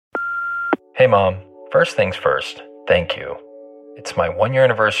Hey Mom, first things first, thank you. It's my 1-year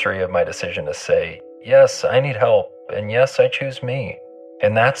anniversary of my decision to say, yes, I need help, and yes, I choose me.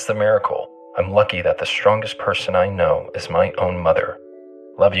 And that's the miracle. I'm lucky that the strongest person I know is my own mother.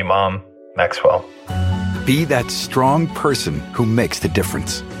 Love you, Mom. Maxwell. Be that strong person who makes the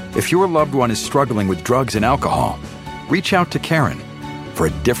difference. If your loved one is struggling with drugs and alcohol, reach out to Caron for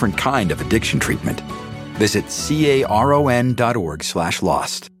a different kind of addiction treatment. Visit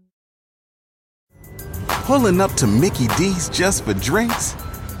caron.org/lost. Pulling up to Mickey D's just for drinks?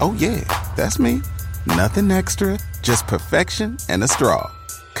 Oh yeah, that's me. Nothing extra, just perfection and a straw.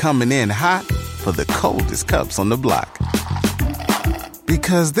 Coming in hot for the coldest cups on the block.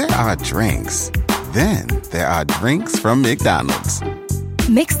 Because there are drinks. Then there are drinks from McDonald's.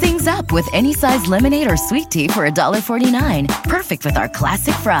 Mix things up with any size lemonade or sweet tea for $1.49. Perfect with our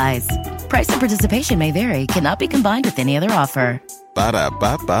classic fries. Price and participation may vary. Cannot be combined with any other offer.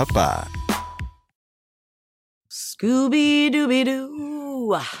 Ba-da-ba-ba-ba.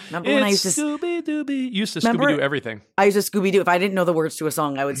 Scooby-Dooby-Doo. Remember when I used to... Scooby-Dooby. Used to Scooby-Doo everything. I used to Scooby-Doo. If I didn't know the words to a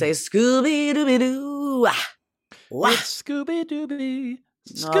song, I would say Scooby-Dooby-Doo. It's Scooby-Dooby.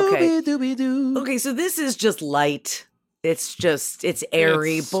 Scooby-Dooby-Doo. Okay, so this is just light. It's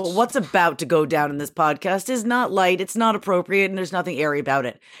airy. But what's about to go down in this podcast is not light. It's not appropriate, and there's nothing airy about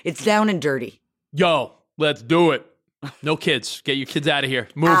it. It's down and dirty. Yo, let's do it. No kids. Get your kids out of here.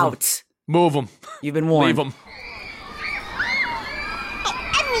 Move Out. them. Move them. You've been warned. Leave them.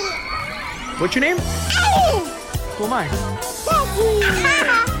 What's your name? Who am I?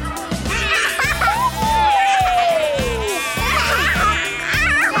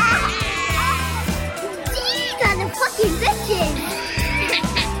 These are the fucking bitches.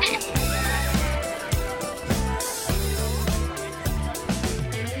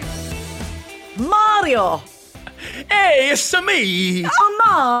 Mario. Hey, it's me. Oh,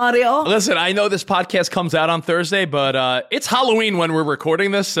 Mario. Listen, I know this podcast comes out on Thursday, but it's Halloween when we're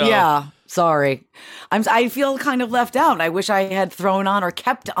recording this. So Yeah, sorry. I feel kind of left out. I wish I had thrown on or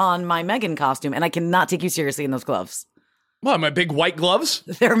kept on my Megan costume, and I cannot take you seriously in those gloves. What, my big white gloves?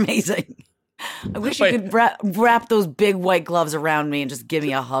 They're amazing. I wish you could wrap those big white gloves around me and just give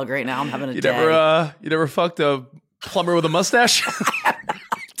me a hug right now. I'm having a day. You never fucked a plumber with a mustache?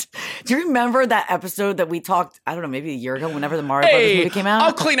 Do you remember that episode that we talked, I don't know, maybe a year ago, whenever the Mario Brothers movie came out?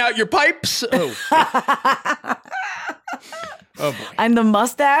 I'll clean out your pipes. Oh, oh boy. And the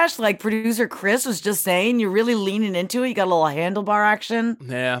mustache, like producer Chris was just saying, you're really leaning into it. You got a little handlebar action.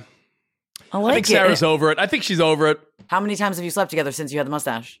 Yeah. I think Sarah's over it. I think she's over it. How many times have you slept together since you had the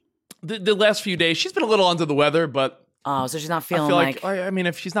mustache? The last few days, she's been a little under the weather, but Oh, so she's not I feeling feel like, I mean,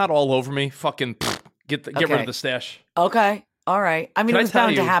 if she's not all over me, fucking get rid Okay. of the stash. Okay. All right. I mean, Can it I was tell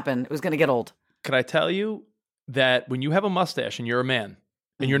bound to you- happen. It was going to get old. Could I tell you that when you have a mustache and you're a man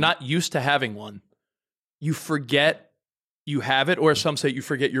and you're not used to having one, you forget you have it, or some say you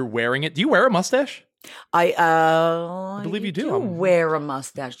forget you're wearing it. Do you wear a mustache? I believe you do. You wear a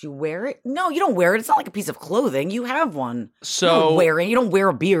mustache. You wear it? No, you don't wear it. It's not like a piece of clothing. You have one. So you don't wear it. You don't wear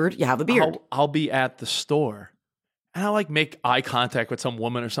a beard. You have a beard. I'll be at the store and I'll like make eye contact with some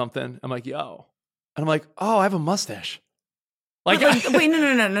woman or something. I'm like, yo. And I'm like, oh, I have a mustache. Like, wait,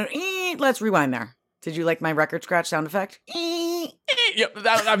 no. Let's rewind there. Did you like my record scratch sound effect? yeah,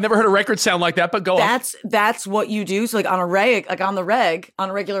 I've never heard a record sound like that, but go on. That's what you do. So like on a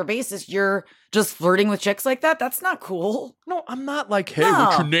regular basis, you're just flirting with chicks like that. That's not cool. No, I'm not like, hey, No,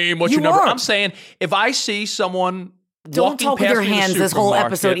 what's your name? What's you your number? are. I'm saying if I see someone Don't walking talk with past your me in the hands this whole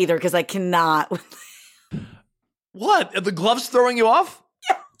supermarket- episode either, because I cannot. What? Are the gloves throwing you off?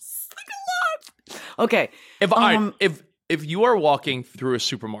 Yes, like a lot. Okay. If you are walking through a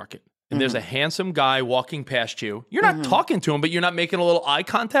supermarket and there's a handsome guy walking past you, you're not talking to him, but you're not making a little eye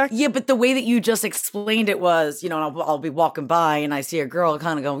contact? Yeah, but the way that you just explained it was, and I'll be walking by and I see a girl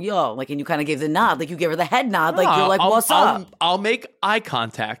kind of go, yo, like, and you kind of gave the nod, like you gave her the head nod, like you're like, what's up? I'll make eye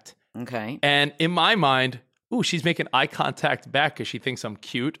contact. Okay. And in my mind, ooh, she's making eye contact back because she thinks I'm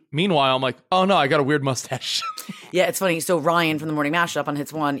cute. Meanwhile, I'm like, oh no, I got a weird mustache. Yeah, it's funny. So Ryan from the Morning Mashup on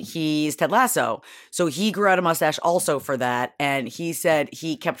Hits 1, he's Ted Lasso. So he grew out a mustache also for that. And he said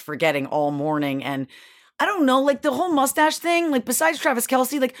he kept forgetting all morning. And I don't know, like the whole mustache thing, like besides Travis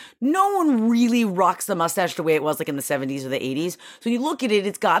Kelce, like no one really rocks the mustache the way it was like in the 70s or the 80s. So you look at it,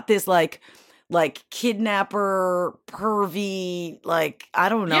 it's got this like kidnapper, pervy, like, I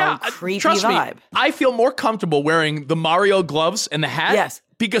don't know, creepy trust vibe. Me, I feel more comfortable wearing the Mario gloves and the hat. Yes.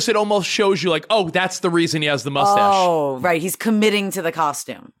 Because it almost shows you like, oh, that's the reason he has the mustache. Oh, right. He's committing to the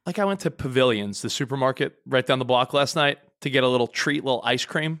costume. Like I went to Pavilions, the supermarket right down the block last night to get a little treat, little ice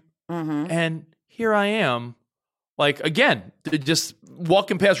cream. Mm-hmm. And here I am Like, again, just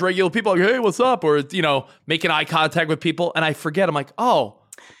walking past regular people, like, hey, what's up? Or, making eye contact with people. And I forget. I'm like, oh,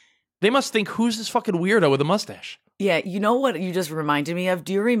 they must think, who's this fucking weirdo with a mustache? Yeah, you know what you just reminded me of?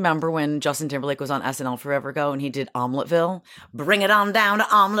 Do you remember when Justin Timberlake was on SNL forever ago and he did Omeleteville? Bring it on down to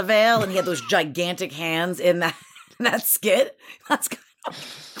Omeleteville. And he had those gigantic hands in that skit. That's kind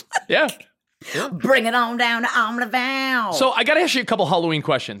of... Yeah. Bring it on down to Omeleteville. So I got to ask you a couple Halloween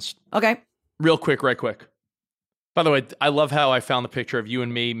questions. Okay. Real quick, right quick. By the way, I love how I found the picture of you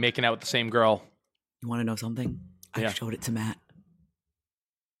and me making out with the same girl. You want to know something? I showed it to Matt.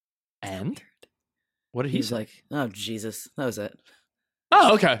 And? What did he say? Like, oh, Jesus. That was it.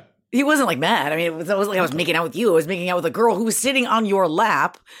 Oh, okay. He wasn't like mad. I mean, it wasn't like I was making out with you. I was making out with a girl who was sitting on your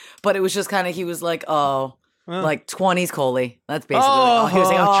lap. But it was just kind of, he was like, oh, like 20s Coley. That's basically he was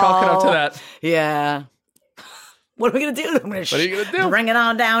saying, chalk it up to that. Yeah. What are we going to do? What are you going to do? Bring it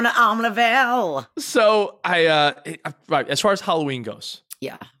on down to Omeleteville. So, right, as far as Halloween goes.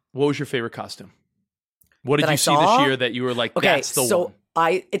 Yeah. What was your favorite costume? What did that you see this year that you were like, that's the one?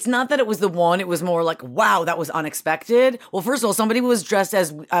 It's not that it was the one. It was more like, wow, that was unexpected. Well, first of all, somebody who was dressed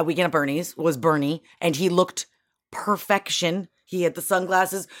as Weekend at Bernie's was Bernie, and he looked perfection. He had the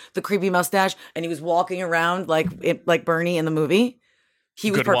sunglasses, the creepy mustache, and he was walking around like Bernie in the movie. He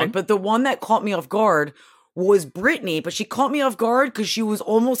was Good perfect. one. But the one that caught me off guard was Britney, but she caught me off guard because she was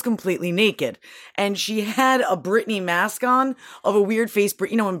almost completely naked. And she had a Britney mask on of a weird face.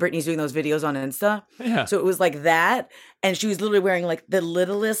 You know when Britney's doing those videos on Insta? Yeah. So it was like that. And she was literally wearing like the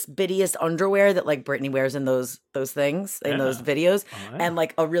littlest, bittiest underwear that like Britney wears in those things, in those videos. Oh, And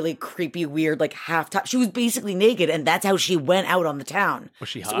like a really creepy, weird, like half top. She was basically naked, and that's how she went out on the town. Was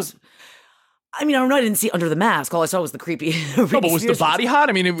she hot? So I don't know. I didn't see under the mask. All I saw was the creepy. No, but was the body hot?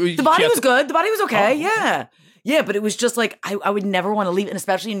 I mean, the body was good. The body was okay. Oh. Yeah. Yeah, but it was just like, I would never want to leave, and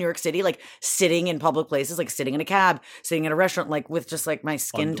especially in New York City, like sitting in public places, like sitting in a cab, sitting in a restaurant, like with just like my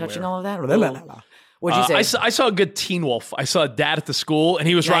skin touching all of that. What'd you say? I saw a good Teen Wolf. I saw a dad at the school, and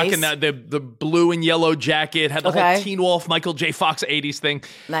he was rocking the blue and yellow jacket, had the whole Teen Wolf, Michael J. Fox 80s thing.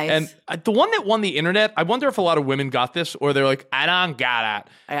 Nice. And the one that won the internet, I wonder if a lot of women got this, or they're like, I don't got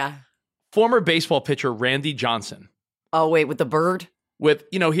it. Yeah. Former baseball pitcher Randy Johnson. Oh, wait, with the bird? With,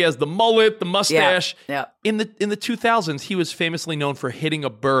 he has the mullet, the mustache. Yeah. In the 2000s, he was famously known for hitting a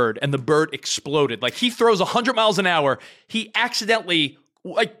bird, and the bird exploded. Like, he throws 100 miles an hour. He accidentally,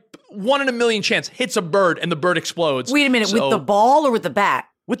 like, 1 in a million chance, hits a bird, and the bird explodes. Wait a minute, with the ball or with the bat?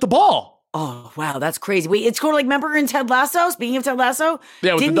 With the ball. Oh, wow, that's crazy. Wait, it's kind of like, remember in Ted Lasso? Speaking of Ted Lasso?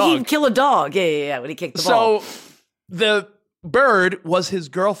 Yeah, with Didn't the dog. he kill a dog? Yeah, when he kicked the ball. So, the bird was his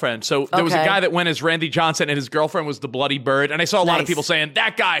girlfriend. So there was a guy that went as Randy Johnson, and his girlfriend was the bloody bird. And I saw a lot of people saying,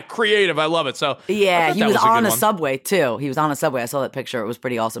 that guy, creative, I love it. So yeah, he was a on good a one. subway too. He was on a subway. I saw that picture. It was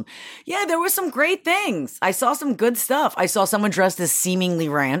pretty awesome. Yeah, there were some great things. I saw some good stuff. I saw someone dressed as Seemingly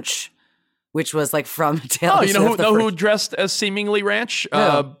Ranch, which was like from Taylor Oh, you Swift, know who dressed as Seemingly Ranch?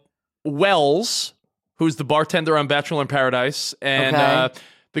 Wells, who's the bartender on Bachelor in Paradise, and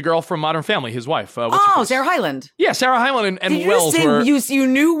the girl from Modern Family, his wife. Sarah Hyland. Yeah, Sarah Hyland and Did Wells you were. You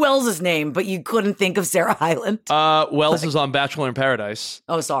knew Wells' name, but you couldn't think of Sarah Hyland. Wells is on Bachelor in Paradise.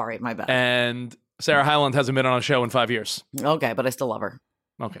 Oh, sorry, my bad. And Sarah Hyland hasn't been on a show in 5 years. Okay, but I still love her.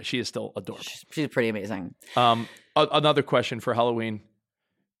 Okay, she is still adorable. She's pretty amazing. Another question for Halloween.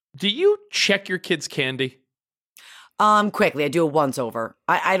 Do you check your kids' candy? Quickly, I do a once over.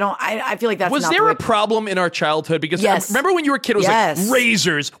 I feel like that's Was not there the a problem in our childhood? Because Yes. remember when you were a kid, it was like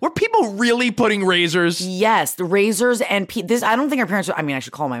razors. Were people really putting razors? Yes, the razors and this. I don't think our parents. I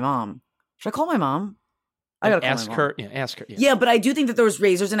should call my mom. Should I call my mom? I gotta call ask my mom. her. Yeah, ask her. Yeah. Yeah, but I do think that there was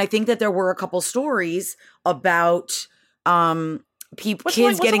razors, and I think that there were a couple stories about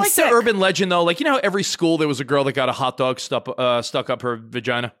kids getting like sick. The urban legend though, like how every school there was a girl that got a hot dog stuck up her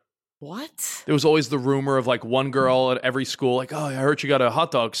vagina. What? There was always the rumor of like one girl at every school, like, oh, I heard you got a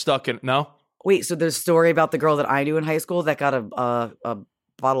hot dog stuck in. No. Wait, so there's a story about the girl that I knew in high school that got a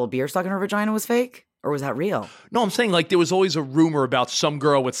bottle of beer stuck in her vagina was fake, or was that real? No, I'm saying like there was always a rumor about some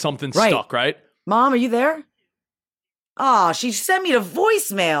girl with something stuck, right? Mom, are you there? Oh, she sent me a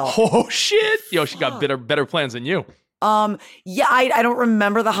voicemail. Oh shit! Yo, she got better plans than you. Yeah, I don't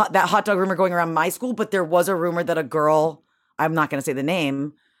remember that hot dog rumor going around my school, but there was a rumor that a girl, I'm not going to say the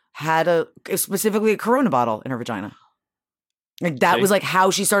name, had specifically a Corona bottle in her vagina. Like that was like how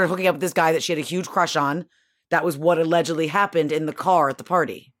she started hooking up with this guy that she had a huge crush on. That was what allegedly happened in the car at the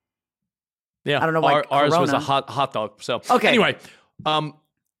party. Yeah, I don't know why ours was Corona. a hot dog. So Okay. Anyway,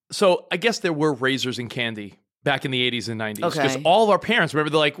 so I guess there were razors and candy back in the 80s and 90s because all of our parents remember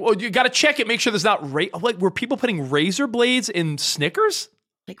they're like, well, you got to check it, make sure there's not like were people putting razor blades in Snickers?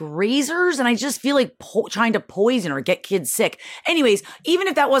 like razors, and I just feel like trying to poison or get kids sick. Anyways, even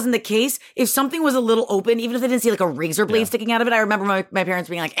if that wasn't the case, if something was a little open, even if they didn't see like a razor blade sticking out of it, I remember my parents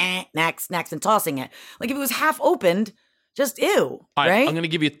being like, next, and tossing it. Like if it was half opened, just ew, right? I'm going to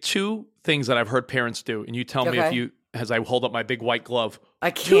give you 2 things that I've heard parents do, and you tell me if you, as I hold up my big white glove.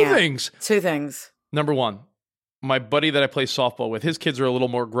 I can't. 2 things. 2 things. Number 1, my buddy that I play softball with, his kids are a little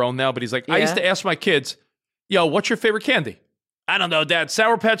more grown now, but he's like, I used to ask my kids, yo, what's your favorite candy? I don't know, Dad,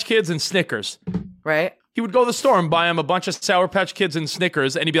 Sour Patch Kids and Snickers. Right. He would go to the store and buy him a bunch of Sour Patch Kids and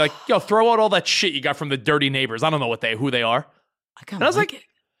Snickers, and he'd be like, yo, throw out all that shit you got from the dirty neighbors. I don't know who they are. I was like,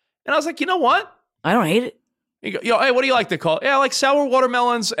 you know what? I don't hate it. You go, yo, hey, what do you like to call it? Yeah, I like sour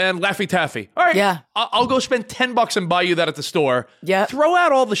watermelons and Laffy Taffy. All right. Yeah. I'll go spend $10 and buy you that at the store. Yeah. Throw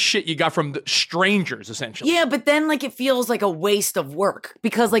out all the shit you got from the strangers, essentially. Yeah, but then like it feels like a waste of work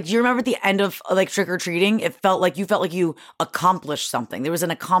because like do you remember at the end of like trick or treating, it felt like you accomplished something. There was an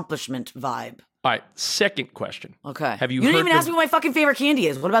accomplishment vibe. All right. Second question. Okay. Have you didn't heard even ask me what my fucking favorite candy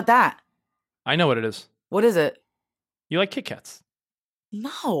is. What about that? I know what it is. What is it? You like Kit Kats.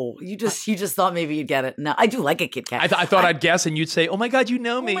 No, you just thought maybe you'd get it. No, I do like a Kit Kat. I thought I'd guess, and you'd say, "Oh my God, you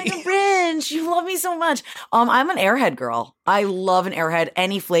know me." Oh my God, Rinch, you love me so much. I'm an Airhead girl. I love an Airhead,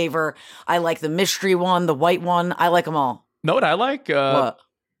 any flavor. I like the mystery one, the white one. I like them all. Know what I like? What?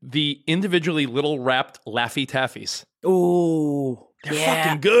 The individually little wrapped Laffy Taffies. Ooh, They're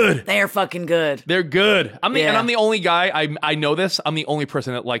fucking good. They're fucking good. They're good. And I'm the only guy. I know this. I'm the only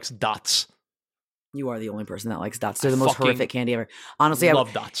person that likes dots. You are the only person that likes dots. They're the most horrific candy ever. Honestly, I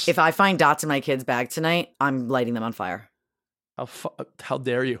love dots. If I find dots in my kid's bag tonight, I'm lighting them on fire. How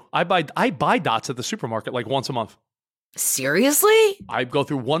dare you? I buy dots at the supermarket like once a month. Seriously? I go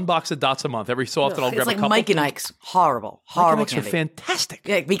through 1 box of dots a month. Every so often I'll grab a couple. It's like Mike and Ike's. Horrible Mike and Ike's candy. are fantastic.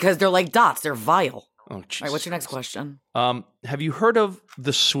 Yeah, because they're like dots. They're vile. Oh, Jesus. All right, what's your next question? Have you heard of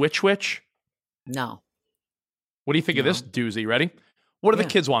the Switch Witch? No. What do you think of this doozy? Ready? What do the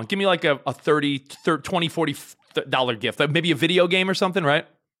kids want? Give me like a $20, $40 gift. Maybe a video game or something, right?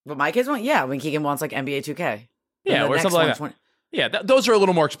 What my kids want? Yeah, when Keegan wants like NBA 2K. Yeah, or something like that. Yeah, those are a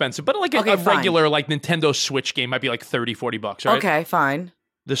little more expensive. But like a regular like Nintendo Switch game might be like $30, $40, right? Okay, fine.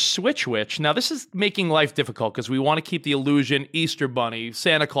 The Switch Witch. Now, this is making life difficult because we want to keep the illusion, Easter Bunny,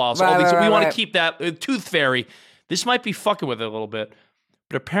 Santa Claus, all these. We want to keep that Tooth Fairy. This might be fucking with it a little bit.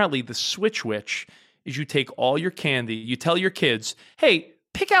 But apparently the Switch Witch is you take all your candy, you tell your kids, hey,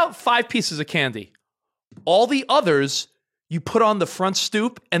 pick out 5 pieces of candy. All the others you put on the front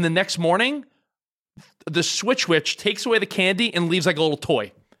stoop, and the next morning, the Switch Witch takes away the candy and leaves like a little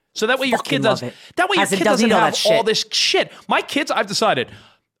toy. So that way your kid doesn't have all this shit. My kids, I've decided,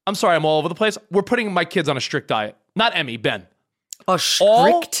 I'm sorry, I'm all over the place. We're putting my kids on a strict diet. Not Emmy, Ben. A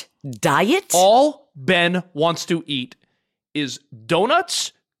strict diet? All Ben wants to eat is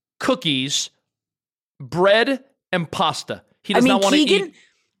donuts, cookies, bread, and pasta. He does not want to eat.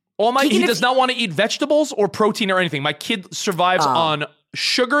 He does not want to eat vegetables or protein or anything. My kid survives on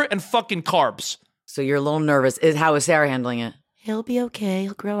sugar and fucking carbs. So you're a little nervous. How is Sarah handling it? He'll be okay.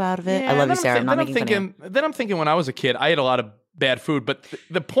 He'll grow out of it. I love you, Sarah. I'm not making fun of you. Then I'm thinking when I was a kid, I ate a lot of bad food. But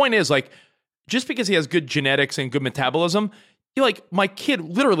the point is, like, just because he has good genetics and good metabolism, my kid,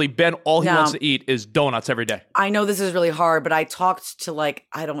 literally, Ben, all he wants to eat is donuts every day. I know this is really hard, but I talked to a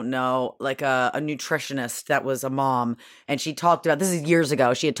nutritionist that was a mom, and she talked about, this is years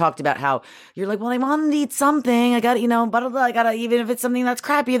ago, she had talked about how you're like, well, I want them to eat something. I got to, blah, blah, blah. I got to, even if it's something that's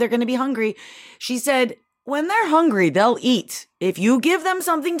crappy, they're going to be hungry. She said, when they're hungry, they'll eat. If you give them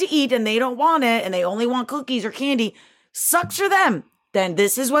something to eat and they don't want it and they only want cookies or candy, sucks for them. Then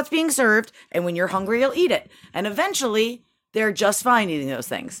this is what's being served. And when you're hungry, you'll eat it. And eventually they're just fine eating those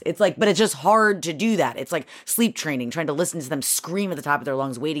things. It's like, but it's just hard to do that. It's like sleep training, trying to listen to them scream at the top of their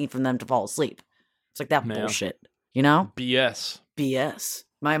lungs, waiting for them to fall asleep. It's like that bullshit, BS.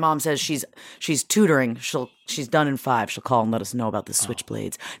 My mom says she's tutoring. She's done in 5. She'll call and let us know about the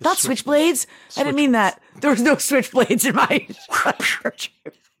switchblades. Not switchblades. I didn't mean that. There was no switchblades in my church.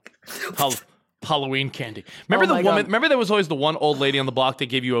 Halloween candy. Remember the woman? God. Remember there was always the one old lady on the block that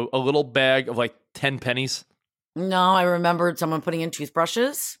gave you a little bag of like 10 pennies? No, I remembered someone putting in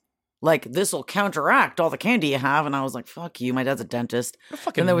toothbrushes. Like, this will counteract all the candy you have. And I was like, fuck you. My dad's a dentist. You're a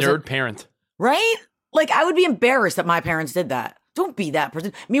fucking nerd parent. Right? Like, I would be embarrassed that my parents did that. Don't be that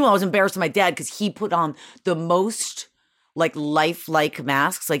person. Meanwhile, I was embarrassed with my dad because he put on the most like lifelike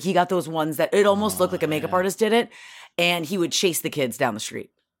masks. Like, he got those ones that it almost looked like a makeup artist did it. And he would chase the kids down the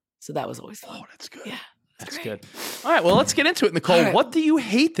street. So that was always fun. Oh, that's good. Yeah. That's good. All right. Well, let's get into it, Nicole. Right. What do you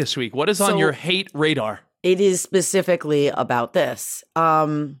hate this week? What is on your hate radar? It is specifically about this.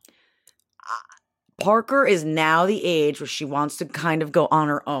 Parker is now the age where she wants to kind of go on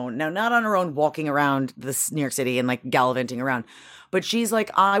her own. Now, not on her own walking around this New York City and like gallivanting around, but she's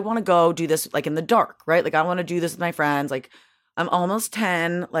like, I want to go do this like in the dark, right? Like I want to do this with my friends. Like I'm almost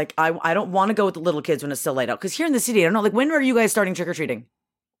 10. Like I don't want to go with the little kids when it's still light out. Because here in the city, I don't know, like when are you guys starting trick-or-treating?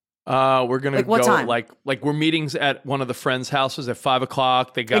 We're gonna like, what go time? like we're meetings at one of the friends' houses at 5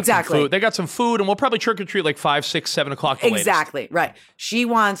 o'clock. They got some food. They got some food, and we'll probably trick or treat like 5, 6, 7 o'clock. Exactly right. She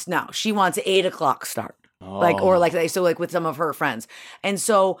wants 8 o'clock start, so with some of her friends, and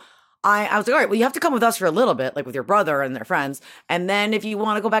so I was like, all right, well, you have to come with us for a little bit, like with your brother and their friends, and then if you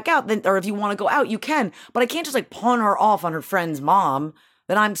want to go back out, then or if you want to go out, you can, but I can't just like pawn her off on her friend's mom.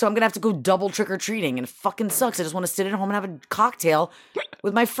 I'm gonna have to go double trick-or-treating, and it fucking sucks. I just want to sit at home and have a cocktail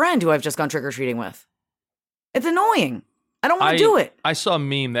with my friend who I've just gone trick-or-treating with. It's annoying. I don't want to do it. I saw a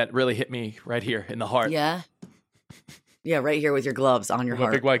meme that really hit me right here in the heart. Yeah. Yeah, right here with your gloves on your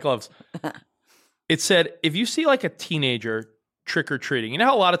heart. Big white gloves. It said, if you see like a teenager trick-or-treating, you know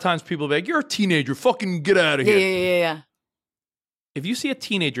how a lot of times people be like, you're a teenager, fucking get out of here. Yeah. If you see a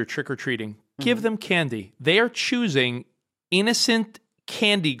teenager trick-or-treating, give them candy. They are choosing innocent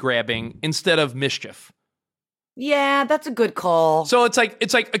candy grabbing instead of mischief. Yeah, that's a good call. So it's like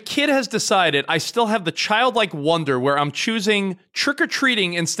a kid has decided I still have the childlike wonder where I'm choosing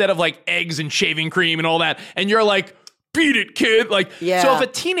trick-or-treating instead of like eggs and shaving cream and all that. And you're like, beat it, kid. Like, yeah. So if a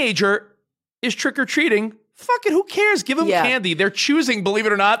teenager is trick-or-treating, fuck it, who cares? Give them candy. They're choosing, believe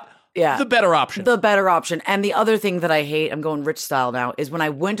it or not, the better option. The better option. And the other thing that I hate, I'm going rich style now, is when I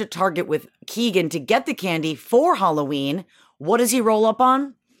went to Target with Keegan to get the candy for Halloween, what does he roll up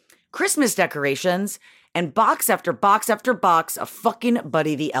on? Christmas decorations and box after box after box of fucking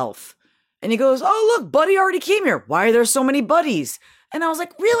Buddy the Elf. And he goes, oh, look, Buddy already came here. Why are there so many buddies? And I was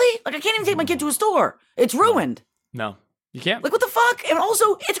like, really? Like, I can't even take my kid to a store. It's ruined. No, you can't. Like, what the fuck? And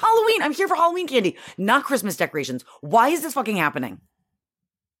also, it's Halloween. I'm here for Halloween candy, not Christmas decorations. Why is this fucking happening?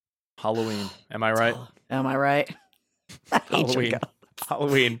 Halloween. Am I right? Am I right? Halloween.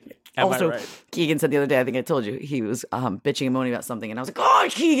 Halloween. Am also, I right? Keegan said the other day, I think I told you, he was bitching and moaning about something. And I was like, oh,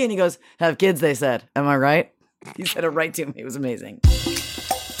 Keegan. He goes, have kids, they said. Am I right? He said it right to me. It was amazing.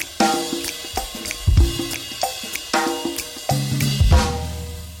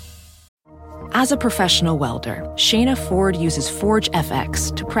 As a professional welder, Shayna Ford uses Forge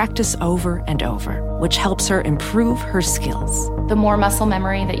FX to practice over and over, which helps her improve her skills. The more muscle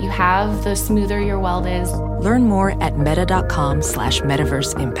memory that you have, the smoother your weld is. Learn more at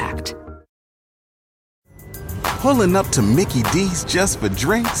meta.com/metaverse impact. Pulling up to Mickey D's just for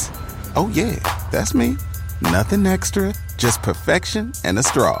drinks? Oh yeah, that's me. Nothing extra, just perfection and a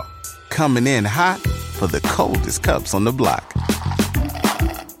straw. Coming in hot for the coldest cups on the block.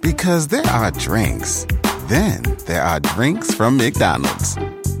 Because there are drinks. Then there are drinks from McDonald's.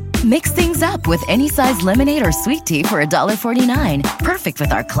 Mix things up with any size lemonade or sweet tea for $1.49. Perfect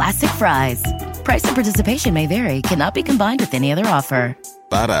with our classic fries. Price and participation may vary. Cannot be combined with any other offer.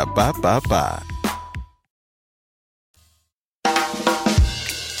 Ba-da-ba-ba-ba.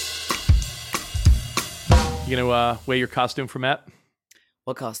 You gonna wear your costume for Matt?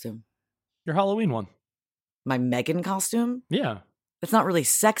 What costume? Your Halloween one. My Megan costume? Yeah. It's not really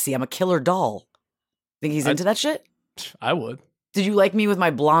sexy. I'm a killer doll. Think he's into that shit? I would. Did you like me with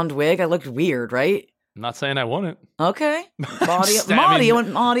my blonde wig? I looked weird, right? I'm not saying I wouldn't. Okay. Mario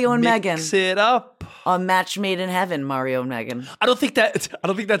and Megan. Mix it up. A match made in heaven, Mario and Megan. I don't think that's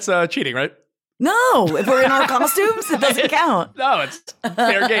cheating, right? No, if we're in our costumes, it doesn't count. No, it's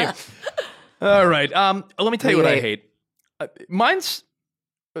fair game. All right. Let me tell you what I hate. Mine's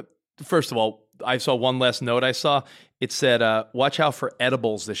first of all, I saw one last note I saw. It said, watch out for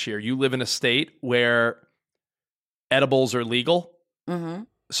edibles this year. You live in a state where edibles are legal. Mm-hmm.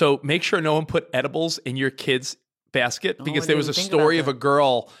 So make sure no one put edibles in your kid's basket because there was a story of a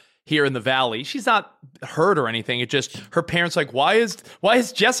girl here in the Valley. She's not hurt or anything. It just, her parents like, why is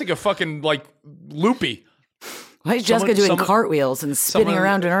Jessica fucking like loopy? Why is Jessica doing cartwheels and spinning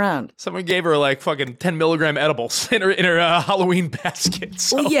around and around? Someone gave her like fucking 10 milligram edibles in her Halloween basket.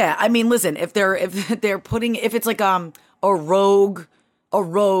 So. Well, yeah. I mean, listen, if it's like a rogue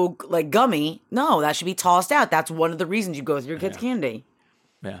like gummy, no, that should be tossed out. That's one of the reasons you go with your kid's candy.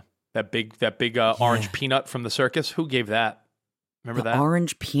 Yeah, that big orange peanut from the circus. Who gave that? Remember that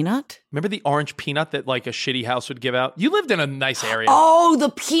orange peanut? Remember the orange peanut that like a shitty house would give out? You lived in a nice area. Oh, the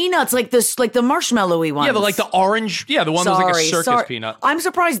peanuts, like the marshmallowy ones. Yeah, the orange. Yeah, the one that was like a circus peanut. I'm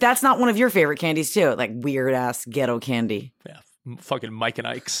surprised that's not one of your favorite candies too. Like weird ass ghetto candy. Yeah, fucking Mike and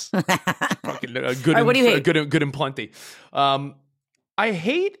Ike's. Fucking good. Right, what do you hate? Good and plenty. I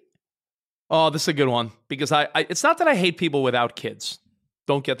hate. Oh, this is a good one because I. It's not that I hate people without kids.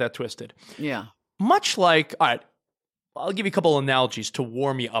 Don't get that twisted. Yeah. much like, all right, I'll give you a couple of analogies to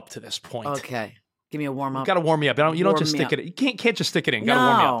warm you up to this point. Okay. Give me a warm up. Got to warm me up. You don't just stick it. You can't just stick it in. Got to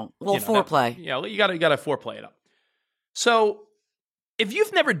warm me up. Well, foreplay. You got to foreplay it up. So, if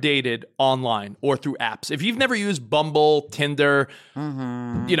you've never dated online or through apps, if you've never used Bumble, Tinder,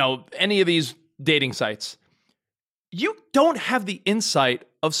 any of these dating sites, you don't have the insight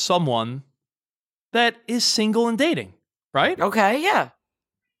of someone that is single and dating, right? Okay, yeah.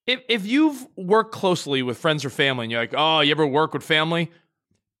 If you've worked closely with friends or family and you're like, oh, you ever work with family?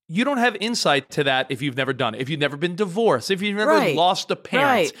 You don't have insight to that if you've never done it. If you've never been divorced, if you've never lost a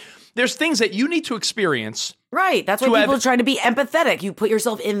parent. Right. There's things that you need to experience. Right. That's why people are trying to be empathetic. You put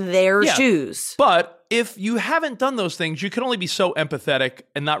yourself in their shoes. But if you haven't done those things, you can only be so empathetic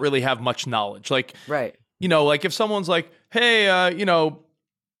and not really have much knowledge. Like, like if someone's like, hey, I'm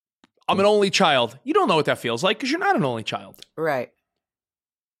an only child. You don't know what that feels like because you're not an only child. Right.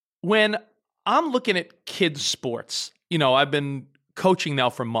 When I'm looking at kids' sports, I've been coaching now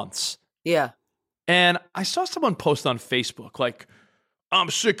for months. Yeah. And I saw someone post on Facebook, like, I'm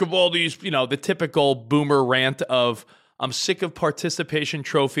sick of all these, the typical boomer rant of, I'm sick of participation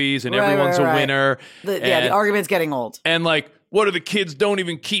trophies and everyone's a winner. The argument's getting old. And like, what are the kids don't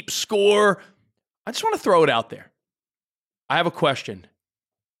even keep score? I just want to throw it out there. I have a question.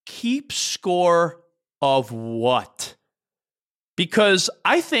 Keep score of what? Because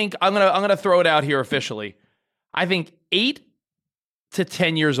I think I'm gonna throw it out here officially. I think 8 to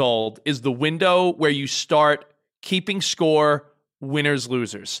 10 years old is the window where you start keeping score, winners,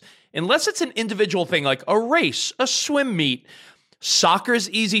 losers. Unless it's an individual thing like a race, a swim meet. Soccer's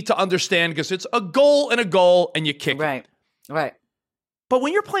easy to understand because it's a goal and you kick it. Right. But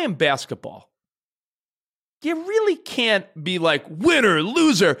when you're playing basketball, you really can't be like winner,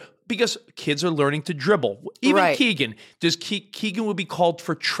 loser, because kids are learning to dribble. Even Keegan. Keegan would be called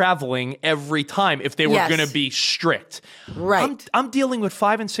for traveling every time if they were going to be strict. Right. I'm dealing with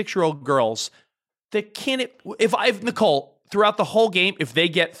 5 and 6-year-old girls that can't. Nicole, throughout the whole game, if they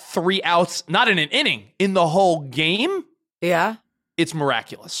get 3 outs, not in an inning, in the whole game, it's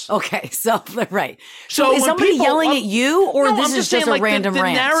miraculous. Okay, so right. So is somebody yelling at you, or this is just a random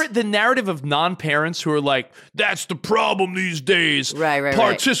rant? The narrative of non-parents who are like, that's the problem these days. Right.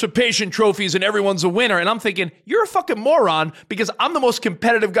 Participation trophies and everyone's a winner. And I'm thinking, you're a fucking moron because I'm the most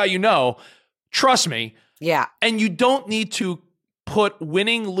competitive guy you know. Trust me. Yeah. And you don't need to put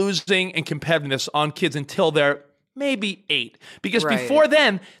winning, losing, and competitiveness on kids until they're maybe 8. Because before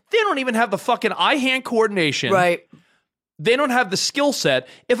then, they don't even have the fucking eye-hand coordination. Right. They don't have the skill set.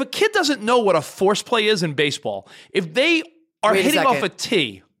 If a kid doesn't know what a force play is in baseball, if they are hitting off a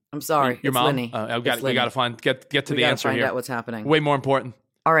tee. I'm sorry. Your mom? Lenny. We got to get to the answer here. Find out what's happening. Way more important.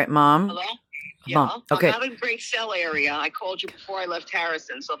 All right, Mom. Hello? Yeah. Mom. Okay. I'm not in a great cell area. I called you before I left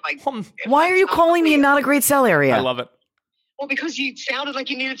Harrison. So why are you calling me in not a great cell area? I love it. Well, because you sounded like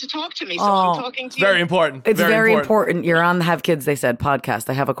you needed to talk to me, so I'm talking to you. Very important. It's very important. You're on the Have Kids, They Said podcast.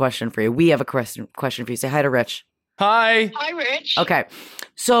 I have a question for you. We have a question for you. Say hi to Rich. Hi. Hi, Rich. Okay.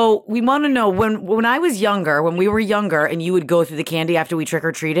 So we want to know, when I was younger, when we were younger and you would go through the candy after we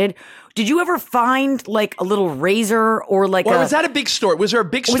trick-or-treated, did you ever find like a little razor or like was that a big story? Was there a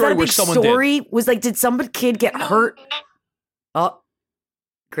big story where someone did? Was like, did some kid get hurt? Oh,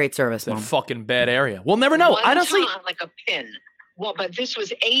 great service, Mom. It's a fucking bad area. We'll never know. Honestly. Like a pin. Well, but this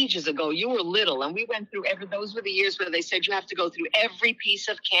was ages ago. You were little, and we went through those were the years where they said you have to go through every piece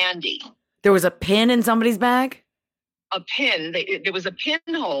of candy. There was a pin in somebody's bag? A pin. There was a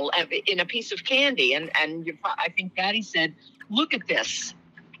pinhole in a piece of candy, and I think Daddy said, "Look at this."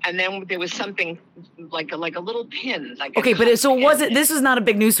 And then there was something like a little pin. Okay, but so this is not a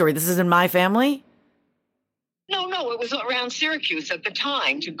big news story. This is in my family? No, it was around Syracuse at the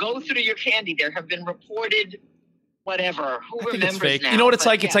time. To go through your candy, there have been reported whatever. Who remembers it's fake. now? You know what it's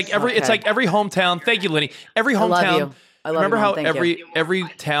like? Yes. It's like every hometown. Thank you, Lenny. Every hometown. I love remember you, how Mom. every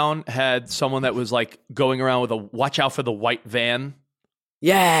town had someone that was like going around with a watch out for the white van?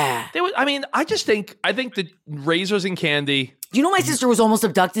 Yeah. I think the razors and candy. Do you know my sister was almost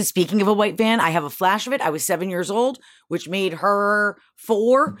abducted? Speaking of a white van, I have a flash of it. I was 7 years old, which made her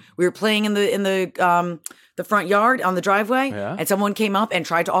 4. We were playing in the front yard on the driveway, and someone came up and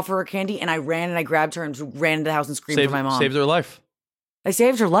tried to offer her candy, and I ran and I grabbed her and ran into the house and screamed for my mom. Saved her life. I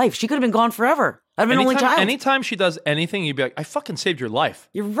saved her life. She could have been gone forever. I've been an only child. Anytime she does anything, you'd be like, I fucking saved your life.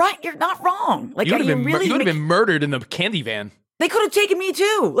 You're right. You're not wrong. Like, you would have been murdered in the candy van. They could have taken me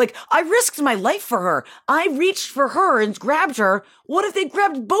too. Like, I risked my life for her. I reached for her and grabbed her. What if they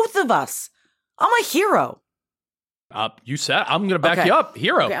grabbed both of us? I'm a hero. You said, I'm going to back you up.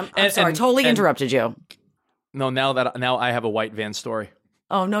 Hero. Okay, I'm sorry. I totally interrupted you. No, now I have a white van story.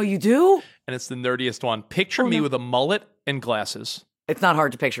 Oh, no, you do? and it's the nerdiest one. Picture me with a mullet and glasses. It's not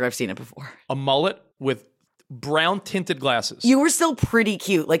hard to picture. I've seen it before. A mullet with brown tinted glasses. You were still pretty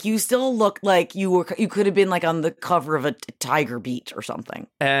cute. Like you still looked like you could have been like on the cover of a Tiger Beat or something.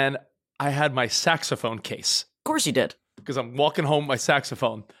 And I had my saxophone case. Of course you did. Because I'm walking home with my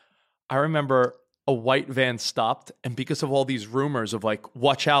saxophone. I remember a white van stopped, and because of all these rumors of like,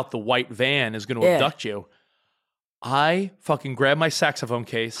 watch out, the white van is going to abduct you, I fucking grabbed my saxophone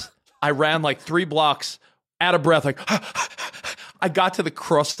case. I ran like 3 blocks out of breath, like I got to the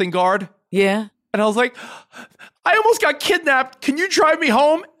crossing guard. Yeah. And I was like, I almost got kidnapped. Can you drive me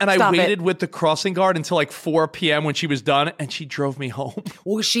home? And I waited with the crossing guard until like 4 p.m. when she was done, and she drove me home.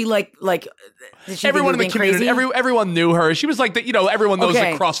 Was she like did she everyone in the community, everyone knew her. She was like the, everyone knows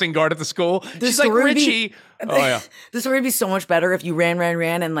the crossing guard at the school. She's like, Richie. Oh yeah. The story would be so much better if you ran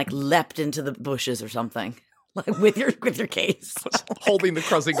and like leapt into the bushes or something. Like with your case. Holding the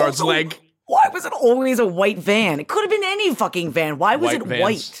crossing guard's leg. Why was it always a white van? It could have been any fucking van. Why was it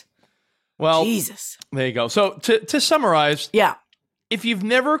white? Well, Jesus. There you go. So to summarize, if you've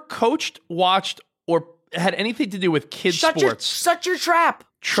never coached, watched, or had anything to do with kids sports, shut your trap.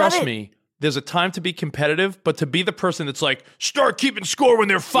 Trust me, there's a time to be competitive, but to be the person that's like, start keeping score when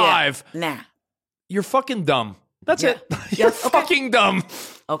they're 5. Nah. You're fucking dumb. That's it. You're fucking dumb.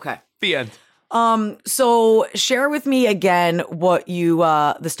 Okay. The end. So share with me again what you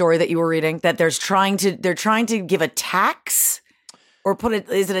the story that you were reading, that they're trying to give a tax. Or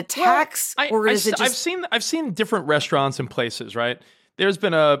is it a tax? Or is it just... I've seen different restaurants and places, right? There's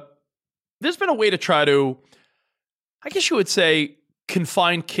been a way to try to, I guess you would say,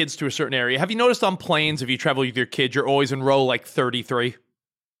 confine kids to a certain area. Have you noticed on planes, if you travel with your kids, you're always in row like 33?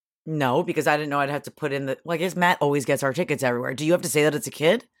 No, because I didn't know I'd have to put in I guess Matt always gets our tickets everywhere. Do you have to say that it's a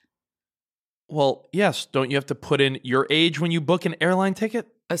kid? Well, yes. Don't you have to put in your age when you book an airline ticket?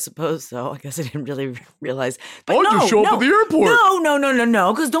 I suppose so. I guess I didn't really realize. But you show up at the airport.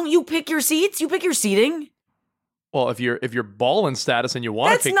 No. Because don't you pick your seats? You pick your seating. Well, if you're balling status and you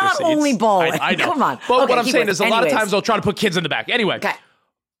want to pick your seats. That's not only balling. I know. Come on. But what I'm saying is a lot of times they'll try to put kids in the back. Anyway. Okay.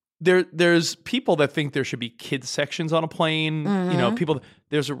 There's people that think there should be kids sections on a plane. Mm-hmm.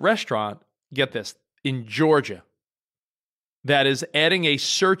 There's a restaurant, get this, in Georgia that is adding a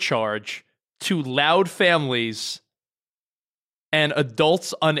surcharge to loud families and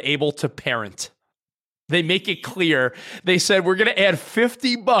adults unable to parent. They make it clear. They said, we're going to add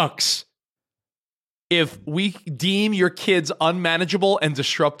 $50 if we deem your kids unmanageable and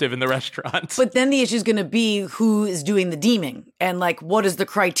disruptive in the restaurant. But then the issue is going to be who is doing the deeming and like, what is the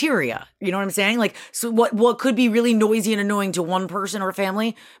criteria? You know what I'm saying? Like, so what could be really noisy and annoying to one person or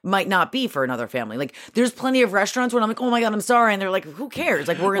family might not be for another family. Like, there's plenty of restaurants where I'm like, oh my God, I'm sorry. And they're like, who cares?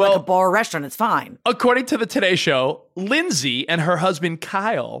 Like, we're in like a bar restaurant. It's fine. According to the Today Show, Lindsay and her husband,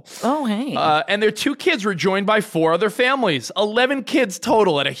 Kyle. Oh, hey. And their 2 kids were joined by 4 other families. 11 kids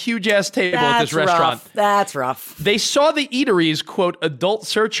total at a huge-ass table at this restaurant. That's rough. They saw the eatery's, quote, adult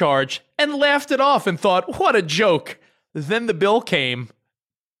surcharge and laughed it off and thought, what a joke. Then the bill came,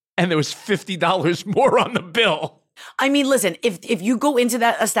 and there was $50 more on the bill. I mean, listen, if you go into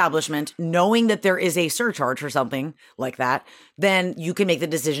that establishment knowing that there is a surcharge for something like that, then you can make the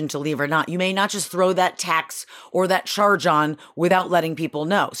decision to leave or not. You may not just throw that tax or that charge on without letting people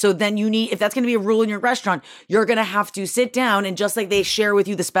know. So then if that's going to be a rule in your restaurant, you're going to have to sit down and just like they share with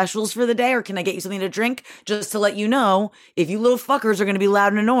you the specials for the day, or can I get you something to drink, just to let you know, if you little fuckers are going to be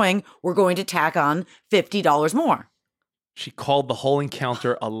loud and annoying, we're going to tack on $50 more. She called the whole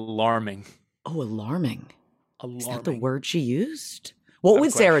encounter alarming. Oh, alarming. Is that the word she used? What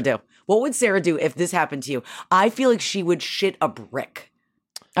would Sarah do? What would Sarah do if this happened to you? I feel like she would shit a brick.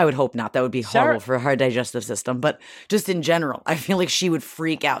 I would hope not. That would be horrible for her digestive system. But just in general, I feel like she would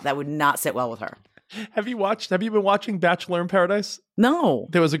freak out. That would not sit well with her. Have you been watching Bachelor in Paradise? No.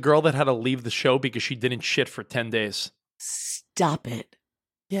 There was a girl that had to leave the show because she didn't shit for 10 days. Stop it.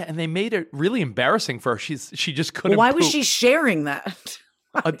 Yeah, and they made it really embarrassing for her. She just couldn't Why poop. was she sharing that?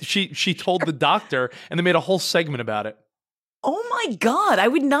 She told the doctor, and they made a whole segment about it. Oh my God, I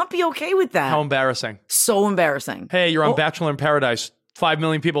would not be okay with that. How embarrassing. So embarrassing. Hey, you're on Bachelor in Paradise. 5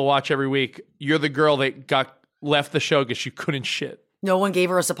 million people watch every week. You're the girl that left the show because you couldn't shit. No one gave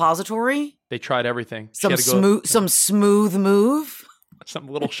her a suppository? They tried everything. Some smooth move? Some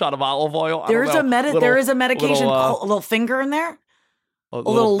little shot of olive oil. There is a medication, a little finger in there? A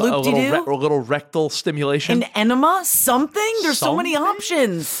little loop-de-doo? A little rectal stimulation. An enema? Something? There's so many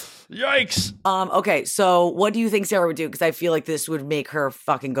options. Yikes. Okay, so what do you think Sarah would do? Because I feel like this would make her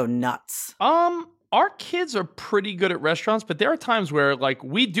fucking go nuts. Our kids are pretty good at restaurants, but there are times where, like,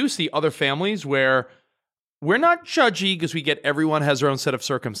 we do see other families where we're not judgy because we get everyone has their own set of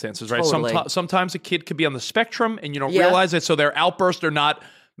circumstances, right? Totally. Sometimes a kid could be on the spectrum and you don't realize it. So their outbursts are not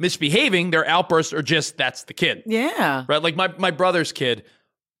misbehaving. Their outbursts are just, that's the kid. Yeah. Right? Like my brother's kid,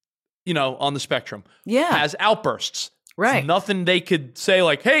 on the spectrum has outbursts. Right. It's nothing they could say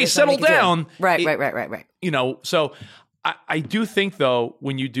like, hey, settle down. Right. So I do think, though,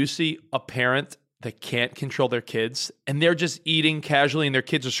 when you do see a parent that can't control their kids and they're just eating casually and their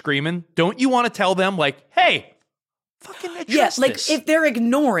kids are screaming, don't you want to tell them, like, hey, fucking address this? If they're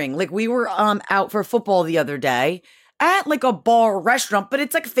ignoring, like we were out for football the other day at like a bar or restaurant, but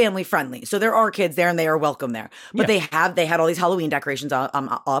it's like family friendly. So there are kids there and they are welcome there. But they had all these Halloween decorations up,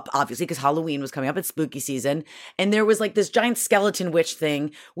 obviously, because Halloween was coming up. It's spooky season. And there was like this giant skeleton witch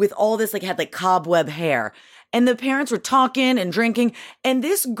thing with all this, like had like cobweb hair. And the parents were talking and drinking, and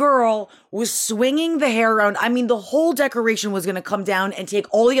this girl was swinging the hair around. I mean, the whole decoration was going to come down and take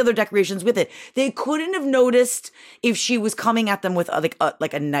all the other decorations with it. They couldn't have noticed if she was coming at them with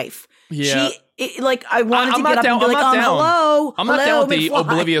like a knife. Yeah. I wanted to get up and be like, hello. I'm not down with the McFly.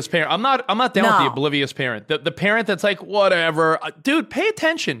 oblivious parent. I'm not down with the oblivious parent. The parent that's like, whatever, dude, pay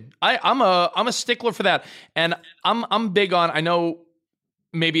attention. I'm a stickler for that, and I'm big on. I know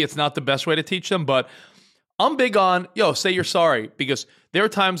maybe it's not the best way to teach them, but I'm big on, say you're sorry, because there are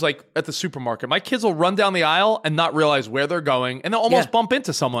times like at the supermarket, my kids will run down the aisle and not realize where they're going, and they'll almost bump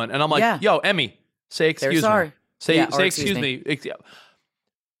into someone, and I'm like, yo, Emmy, say excuse me. Say excuse me.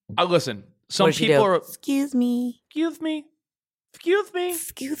 Listen, some people are excuse me. You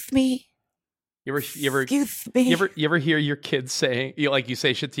ever hear your kids saying, you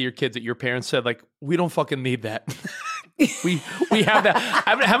say shit to your kids that your parents said, like, we don't fucking need that. we have that.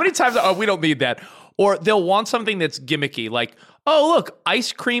 How many times? Oh, we don't need that. Or they'll want something that's gimmicky, like, oh, look,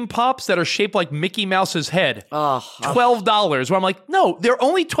 ice cream pops that are shaped like Mickey Mouse's head. $12. Where I'm like, no, they're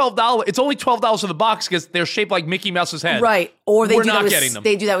only $12. It's only $12 for the box because they're shaped like Mickey Mouse's head. Right. Or we're not getting them.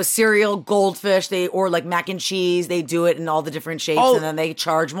 They do that with cereal, goldfish, or like mac and cheese. They do it in all the different shapes, and then they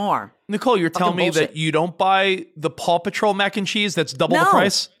charge more. Nicole, you're telling me that you don't buy the Paw Patrol mac and cheese that's double the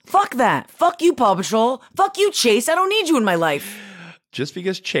price? Fuck that. Fuck you, Paw Patrol. Fuck you, Chase. I don't need you in my life. Just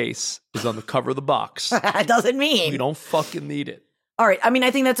because Chase is on the cover of the box. That doesn't mean. We don't fucking need it. All right. I mean,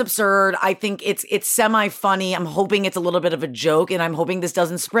 I think that's absurd. I think it's semi-funny. I'm hoping it's a little bit of a joke, and I'm hoping this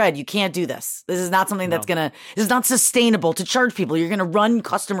doesn't spread. You can't do this. This is not something this is not sustainable to charge people. You're going to run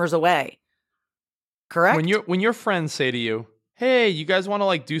customers away. Correct? When your friends say to you, hey, you guys want to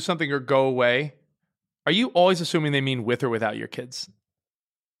like do something or go away, are you always assuming they mean with or without your kids?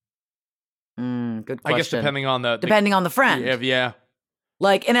 Good question. I guess depending on the friend. Yeah.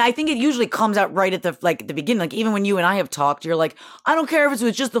 Like, and I think it usually comes out right at the beginning. Like, even when you and I have talked, you're like, I don't care if it's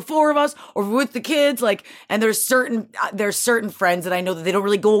with just the four of us or with the kids. Like, and there's certain friends that I know that they don't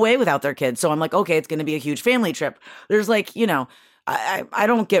really go away without their kids. So I'm like, okay, it's going to be a huge family trip. There's like, I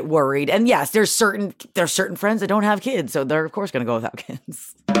don't get worried. And yes, there's certain friends that don't have kids. So they're of course going to go without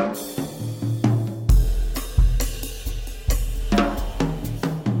kids.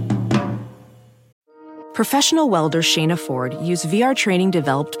 Professional welder Shayna Ford used VR training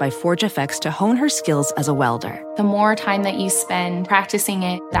developed by ForgeFX to hone her skills as a welder. The more time that you spend practicing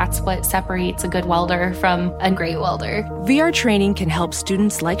it, that's what separates a good welder from a great welder. VR training can help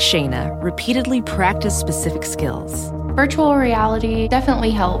students like Shayna repeatedly practice specific skills. Virtual reality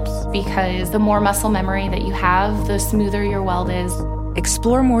definitely helps because the more muscle memory that you have, the smoother your weld is.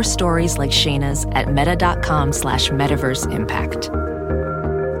 Explore more stories like Shayna's at meta.com/metaverseimpact.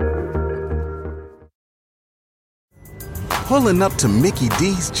 Pulling up to Mickey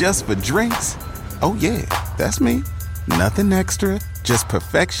D's just for drinks? Oh yeah, that's me. Nothing extra, just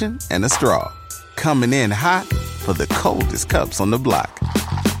perfection and a straw. Coming in hot for the coldest cups on the block.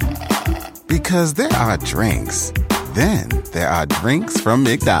 Because there are drinks. Then there are drinks from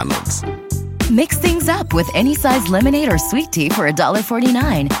McDonald's. Mix things up with any size lemonade or sweet tea for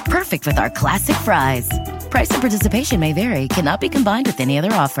 $1.49. Perfect with our classic fries. Price and participation may vary. Cannot be combined with any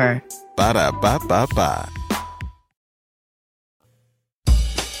other offer. Ba-da-ba-ba-ba.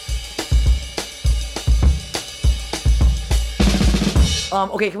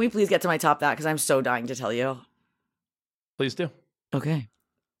 Okay, can we please get to my top that? Because I'm so dying to tell you. Please do. Okay.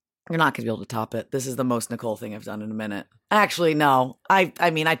 You're not going to be able to top it. This is the most Nicole thing I've done in a minute. Actually, no. I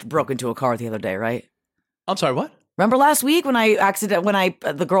mean, I broke into a car the other day, right? I'm sorry, what? Remember last week when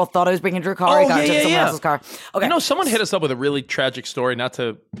the girl thought I was breaking into her car? I got into someone else's car. Okay. Someone hit us up with a really tragic story, not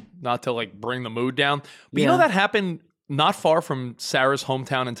to like bring the mood down. But that happened not far from Sarah's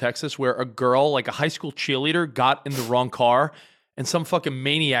hometown in Texas, where a girl, like a high school cheerleader, got in the wrong car and some fucking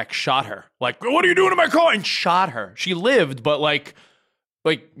maniac shot her. Like, what are you doing in my car? And shot her. She lived, but like,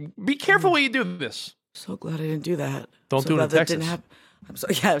 be careful when you do this. So glad I didn't do that. Don't do it in Texas. I'm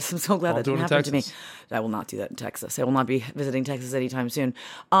so glad that didn't happen to me. I will not do that in Texas. I will not be visiting Texas anytime soon.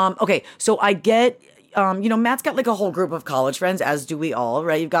 Okay, so I get, Matt's got like a whole group of college friends, as do we all,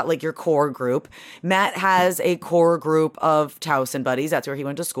 right? You've got like your core group. Matt has a core group of Towson buddies. That's where he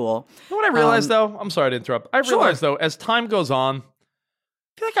went to school. You know what I realized though? I'm sorry to interrupt. I realized though, as time goes on,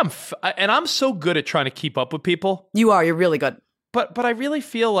 I feel like I'm so good at trying to keep up with people. You are. You're really good. But I really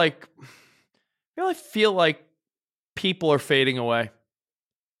feel like people are fading away.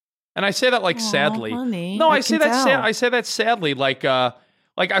 And I say that like sadly. Honey, no, I say that sadly. Like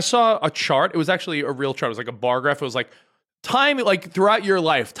I saw a chart. It was actually a real chart. It was like a bar graph. It was like time, like throughout your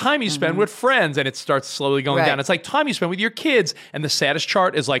life, time you spend with friends, and it starts slowly going down. It's like time you spend with your kids, and the saddest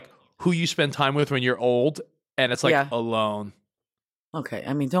chart is like who you spend time with when you're old, and it's like alone. Okay,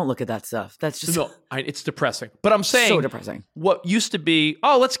 I mean, don't look at that stuff. That's just it's depressing. But I'm saying, so depressing. What used to be,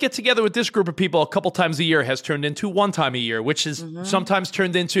 let's get together with this group of people a couple times a year, has turned into one time a year, which is sometimes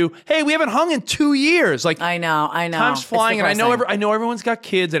turned into, hey, we haven't hung in 2 years. Like I know. Time's flying, and I know everyone's got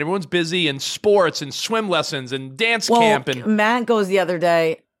kids, and everyone's busy, and sports, and swim lessons, and dance camp. And Matt goes the other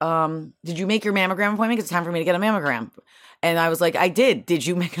day. Did you make your mammogram appointment? It's time for me to get a mammogram. And I was like, I did. Did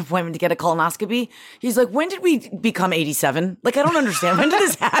you make an appointment to get a colonoscopy? He's like, when did we become 87? Like, I don't understand. When did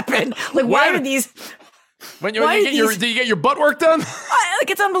this happen? Like, why are these... Did you get your butt work done? Like,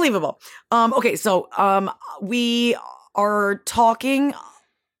 it's unbelievable. Okay, so we are talking...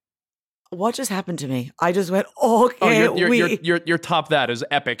 What just happened to me? I just went, okay. Your top that is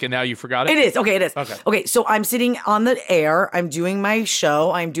epic, and now you forgot it? It is. Okay, it is. Okay. Okay, so I'm sitting on the air. I'm doing my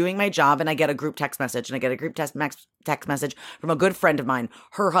show. I'm doing my job, and I get a group text message. And I get a group text message from a good friend of mine.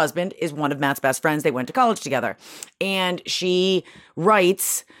 Her husband is one of Matt's best friends. They went to college together. And she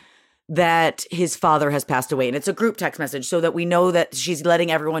writes that his father has passed away. And it's a group text message so that we know that she's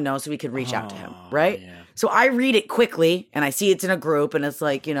letting everyone know so we could reach out to him, right? Yeah. So I read it quickly, and I see it's in a group, and it's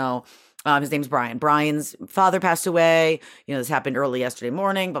like, his name's Brian. Brian's father passed away. This happened early yesterday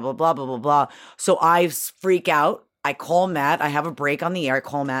morning, blah, blah, blah, blah, blah, blah. So I freak out. I call Matt. I have a break on the air. I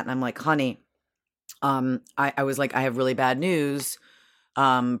call Matt and I'm like, honey, I was like, I have really bad news.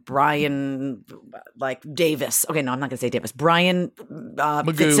 Brian, Davis. Okay, no, I'm not going to say Davis. Brian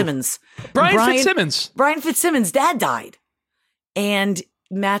Fitzsimmons. Brian Fitzsimmons' dad died. And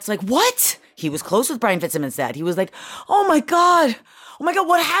Matt's like, what? He was close with Brian Fitzsimmons' dad. He was like, oh my God,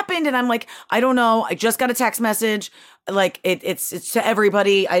 what happened? And I'm like, I don't know. I just got a text message. Like it's to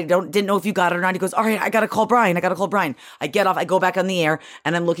everybody. I didn't know if you got it or not. He goes, all right, I got to call Brian. I get off. I go back on the air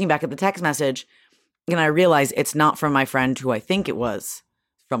and I'm looking back at the text message and I realize it's not from my friend who I think it was,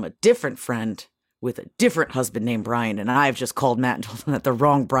 from a different friend with a different husband named Brian. And I've just called Matt and told him that the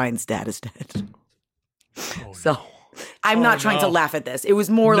wrong Brian's dad is dead. I'm not trying to laugh at this. It was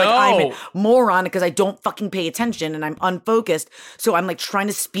more like I'm a moron because I don't fucking pay attention and I'm unfocused. So I'm like trying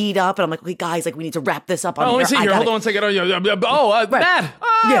to speed up and I'm like, okay, guys, like we need to wrap this up. Let me see here. Hold on one second. Matt.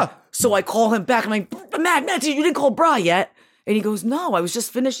 Yeah. So I call him back. I'm like, Matt, you didn't call Bri yet. And he goes, no, I was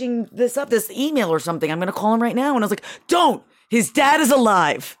just finishing this email or something. I'm going to call him right now. And I was like, don't. His dad is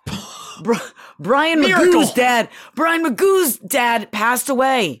alive. Brian Magoo's dad passed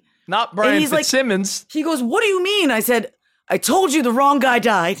away. Not Brian Fitzsimmons. He goes, what do you mean? I said, I told you the wrong guy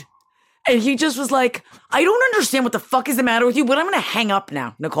died. And he just was like, I don't understand what the fuck is the matter with you, but I'm going to hang up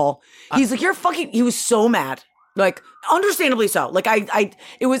now, Nicole. He's like, he was so mad. Like, understandably so. Like, I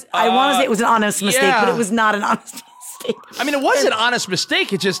want to say it was an honest mistake, but it was not an honest mistake. I mean, it was an honest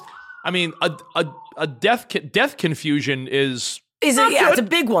mistake. It just, I mean, a death confusion is not good. It's a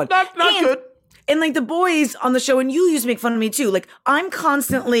big one. Not good. And like the boys on the show, and you used to make fun of me too. Like I'm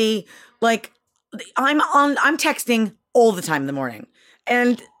constantly like, I'm texting all the time in the morning.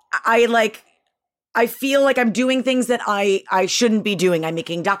 And I feel like I'm doing things that I shouldn't be doing. I'm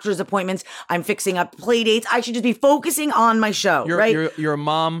making doctor's appointments. I'm fixing up play dates. I should just be focusing on my show, right? You're a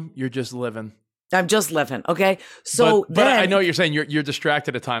mom. You're just living. I'm just living, okay? So but I know what you're saying. You're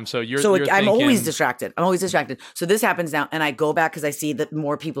distracted at times, so I'm always distracted. So this happens now, and I go back because I see that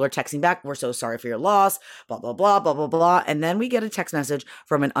more people are texting back. We're so sorry for your loss, blah, blah, blah, blah, blah, blah. And then we get a text message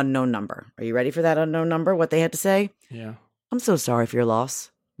from an unknown number. Are you ready for that unknown number, what they had to say? Yeah. I'm so sorry for your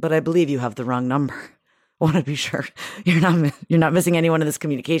loss, but I believe you have the wrong number. I want to be sure you're not missing anyone in this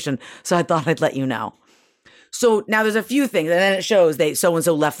communication, so I thought I'd let you know. So now there's a few things, and then it shows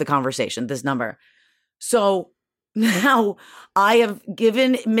so-and-so left the conversation, this number. So now I have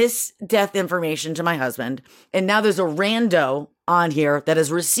given Miss Death information to my husband, and now there's a rando on here that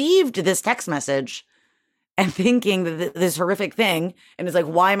has received this text message and thinking that this horrific thing, and is like,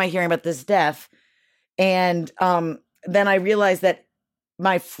 why am I hearing about this death? And then I realized that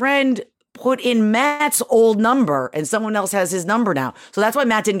my friend put in Matt's old number and someone else has his number now. So that's why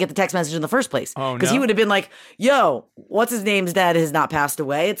Matt didn't get the text message in the first place. Oh, no. Because he would have been like, yo, what's his name's dad has not passed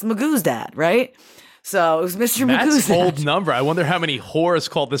away. It's Magoo's dad, right? So it was Mr. Magoo's Matt's dad. old number. I wonder how many whores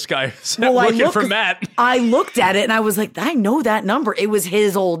called this guy looking for Matt. I looked at it and I was like, I know that number. It was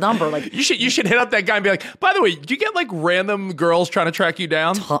his old number. Like you should hit up that guy and be like, by the way, do you get like random girls trying to track you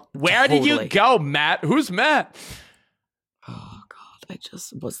down? Where did you go, Matt? Who's Matt? Oh God,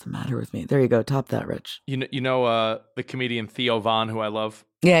 what's the matter with me? There you go. Top that, Rich. You know the comedian Theo Von, who I love.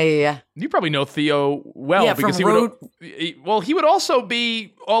 Yeah. You probably know Theo well, yeah, because he would also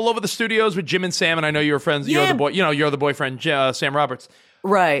be all over the studios with Jim and Sam, and I know you're friends. Yeah. You're the boyfriend, Sam Roberts.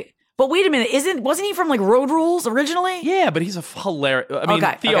 Right. But wait a minute, wasn't he from like Road Rules originally? Yeah, but he's a hilarious. I mean,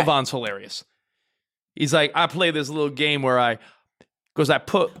 Theo Von's hilarious. He's like, I play this little game where I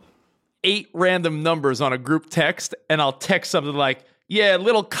put 8 random numbers on a group text, and I'll text something like, yeah,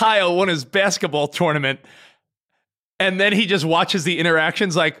 little Kyle won his basketball tournament. And then he just watches the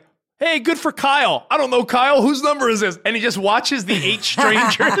interactions like, hey, good for Kyle. I don't know Kyle. Whose number is this? And he just watches the 8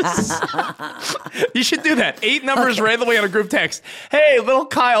 strangers. You should do that. 8 numbers randomly on a group text. Hey, little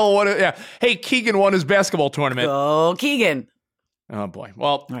Kyle won. Hey, Keegan won his basketball tournament. Oh, Keegan. Oh, boy.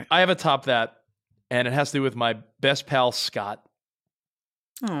 Well, right. I have a top that, and it has to do with my best pal, Scott.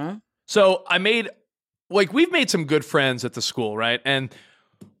 Aww. So we've made some good friends at the school, right? And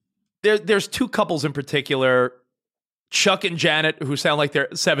there's 2 couples in particular, Chuck and Janet, who sound like they're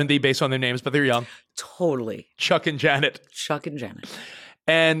 70 based on their names, but they're young. Totally. Chuck and Janet.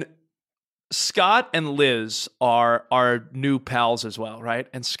 And Scott and Liz are our new pals as well, right?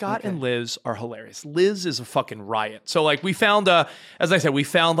 And Scott and Liz are hilarious. Liz is a fucking riot. So we found, as I said, we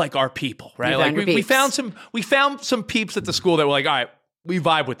found like our people, right? We found some peeps at the school that were like, all right, we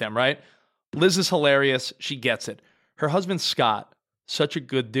vibe with them, right? Liz is hilarious. She gets it. Her husband, Scott, such a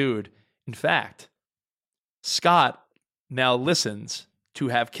good dude. In fact, Scott now listens to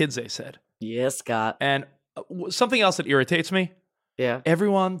have kids, they said. Yes, Scott. And something else that irritates me. Yeah.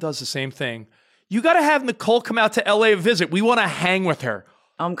 Everyone does the same thing. You got to have Nicole come out to LA to visit. We want to hang with her.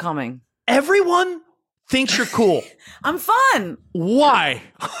 I'm coming. Everyone thinks you're cool. I'm fun. Why?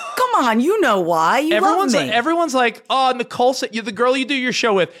 Come on, you know why. Love me. Everyone's like, oh, Nicole, you're the girl you do your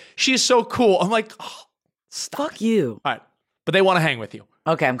show with. She's so cool. I'm like, oh, stop. Fuck you. All right. But they want to hang with you.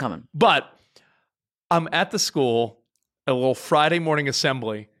 Okay, I'm coming. But I'm at the school, a little Friday morning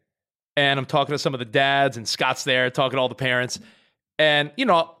assembly, and I'm talking to some of the dads, and Scott's there talking to all the parents. And,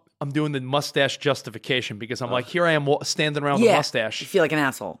 I'm doing the mustache justification because I'm like, here I am standing around with a mustache. You feel like an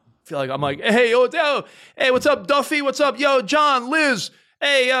asshole. I'm like, hey, hey, what's up, Duffy? What's up? Yo, John, Liz.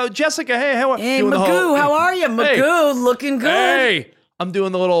 Hey, Jessica. Hey, Magoo, how are you? Magoo, looking good. Hey, I'm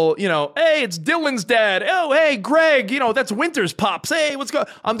doing the little, hey, it's Dylan's dad. Oh, hey, Greg, that's Winter's pops. Hey, what's going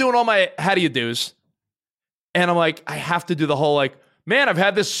on? I'm doing all my how do you do's. And I'm like, I have to do the whole man, I've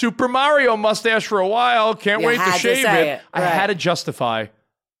had this Super Mario mustache for a while. Can't wait to shave it. Right. I had to justify.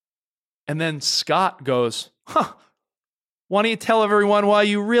 And then Scott goes, why don't you tell everyone why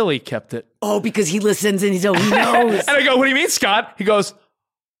you really kept it? Oh, because he listens and he knows. And I go, what do you mean, Scott? He goes,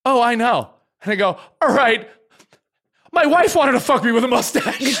 oh, I know. And I go, all right. My wife wanted to fuck me with a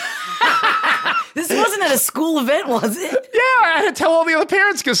mustache. This wasn't at a school event, was it? Yeah, I had to tell all the other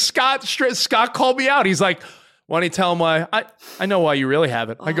parents because Scott called me out. He's like, why don't you tell him why? I know why you really have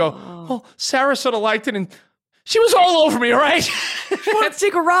it. I go, well, Sarah sort of liked it and she was all over me, all right? She wanted to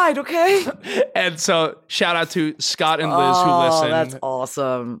take a ride, okay? And so shout out to Scott and Liz who listen. That's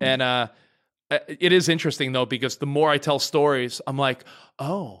awesome. And it is interesting, though, because the more I tell stories, I'm like,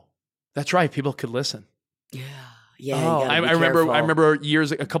 oh, that's right. People could listen. Yeah. Oh, I remember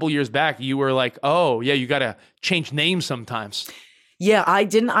a couple years back, you were like, oh, yeah, you got to change names sometimes. Yeah, I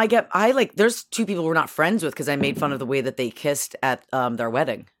didn't. There's 2 people we're not friends with because I made fun of the way that they kissed at their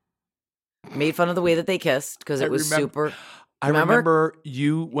wedding. Made fun of the way that they kissed because it was super. I remember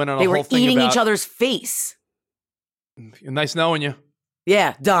you went on a whole thing about. They were eating each other's face. Nice knowing you.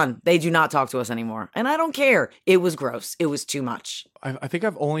 Yeah, done. They do not talk to us anymore. And I don't care. It was gross. It was too much. I think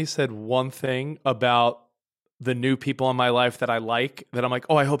I've only said one thing about the new people in my life that I like, that I'm like,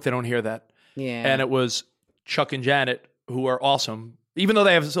 oh, I hope they don't hear that. Yeah. And it was Chuck and Janet, who are awesome, even though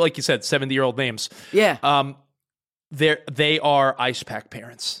they have, like you said, 70-year-old names. Yeah. They are ice pack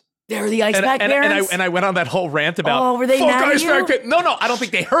parents. They're the ice pack parents? And I went on that whole rant about, oh, were they mad at you? No, I don't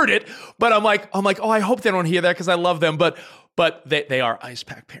think they heard it, but I'm like, oh, I hope they don't hear that because I love them, but they are ice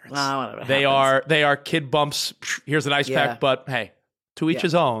pack parents. Whatever they are kid bumps. Here's an ice pack, but hey, to each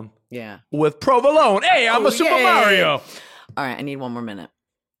his own. Yeah. With provolone. Hey, I'm a Super Mario. All right, I need one more minute.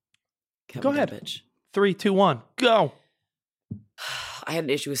 Go ahead. Bitch. 3, 2, 1, go. I had an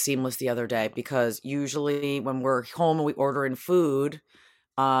issue with Seamless the other day because usually when we're home and we order in food,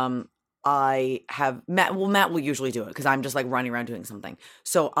 I have Matt will usually do it because I'm just like running around doing something.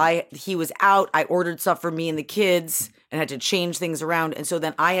 So he was out, I ordered stuff for me and the kids and had to change things around. And so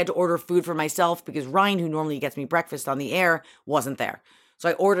then I had to order food for myself because Ryan, who normally gets me breakfast on the air, wasn't there. So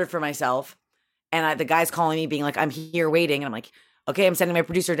I ordered for myself and the guy's calling me being like, I'm here waiting. And I'm like, okay, I'm sending my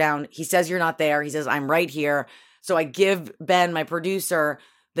producer down. He says you're not there. He says, I'm right here. So I give Ben, my producer,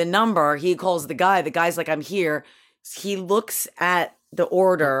 the number. He calls the guy. The guy's like, I'm here. He looks at the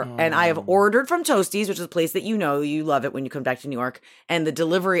order, and I have ordered from Toasties, which is a place that you love it when you come back to New York. And the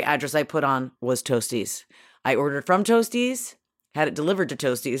delivery address I put on was Toasties. I ordered from Toasties, had it delivered to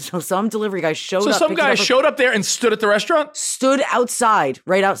Toasties. So some delivery guy showed up. So some guy showed up there and stood at the restaurant? Stood outside,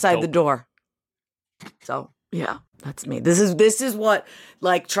 right outside the door. So, yeah. That's me. This is what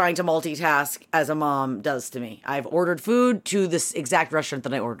like trying to multitask as a mom does to me. I've ordered food to this exact restaurant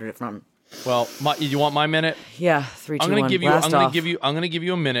that I ordered it from. Well, you want my minute? Yeah, 3, 2, 1. I'm gonna give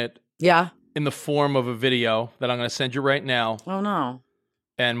you a minute. Yeah. In the form of a video that I'm gonna send you right now. Oh no.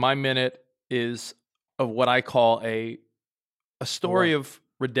 And my minute is of what I call a story of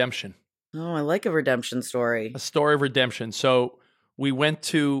redemption. Oh, I like a redemption story. A story of redemption. So we went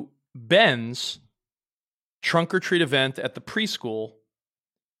to Ben's trunk or treat event at the preschool,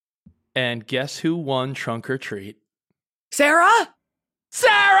 and guess who won trunk or treat? Sarah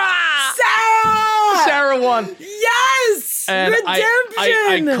won. Yes, and redemption.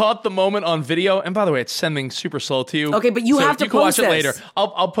 I caught the moment on video, and by the way, it's sending super slow to you. Okay, but you have to can post watch it this. later.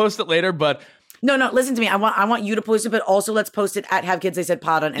 I'll post it later, but no, listen to me. I want you to post it, but also let's post it at Have Kids They Said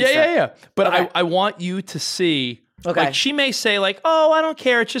Pod on Insta. Yeah. But okay. I want you to see. Okay. Like she may say like, oh, I don't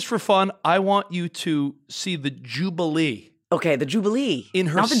care. It's just for fun. I want you to see the Jubilee. Okay, the Jubilee. In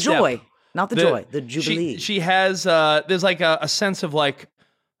her Not the step. joy. Not the joy. The Jubilee. She has, there's like a sense of like,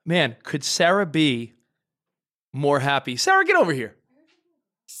 man, could Sarah be more happy? Sarah, get over here.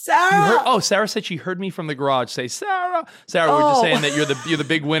 Sarah. Sarah said she heard me from the garage say, Sarah, we're just saying that you're the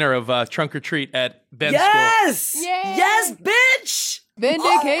big winner of trunk or treat at Ben's school. Yes! Yay! Yes, bitch!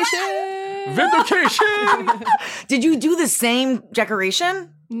 Vindication! Vindication! Did you do the same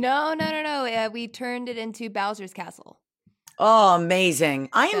decoration? No. We turned it into Bowser's Castle. Oh, amazing.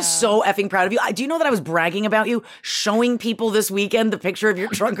 I am so effing proud of you. Do you know that I was bragging about you, showing people this weekend the picture of your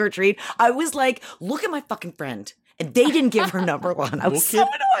trunk or treat? I was like, look at my fucking friend. And they didn't give her number one. I was so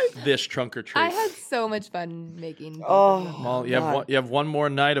annoyed. This trunk or treat. I had so much fun making. Well, you have one more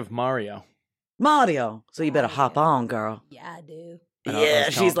night of Mario. So you better hop on, girl. Yeah, I do. Yeah,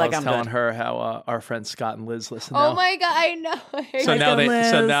 she's like, I was telling good. her how our friends Scott and Liz listen now. Oh my god, I know.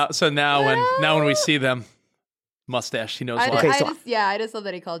 So now when we see them, mustache, he knows why. I just love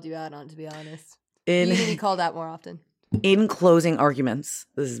that he called you out on, to be honest. You need to be called out more often. In closing arguments,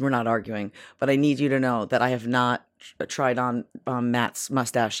 we're not arguing, but I need you to know that I have not tried on Matt's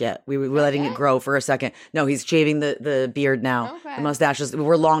mustache yet. We were letting it grow for a second. No, he's shaving the beard now. Okay. The mustaches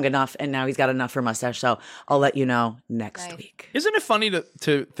were long enough, and now he's got enough for mustache. So I'll let you know next week. Isn't it funny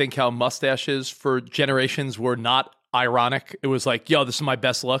to think how mustaches for generations were not ironic? It was like, yo, this is my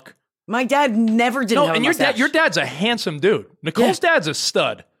best look. My dad never did. No, and your dad's a handsome dude. Nicole's dad's a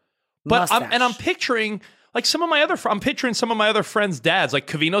stud. But I'm picturing. Like I'm picturing some of my other friends' dads, like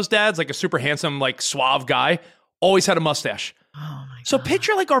Cavino's dad's, like a super handsome, like suave guy, always had a mustache. Oh my God. So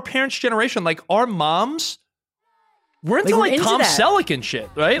picture like our parents' generation, like our moms, we're into like Tom Selleck and shit,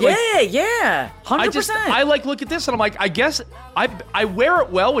 right? Yeah, 100%. I like look at this and I'm like, I guess I wear it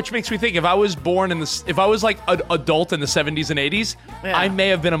well, which makes me think if I was born if I was like an adult in the 70s and 80s, I may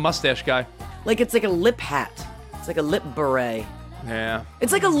have been a mustache guy. Like it's like a lip hat. It's like a lip beret. Yeah.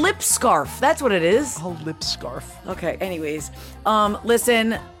 It's like a lip scarf. That's what it is. Oh, lip scarf. Okay, anyways.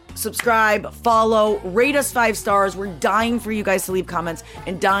 Listen, subscribe, follow, rate us 5 stars. We're dying for you guys to leave comments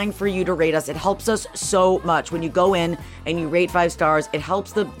and dying for you to rate us. It helps us so much. When you go in and you rate 5 stars, it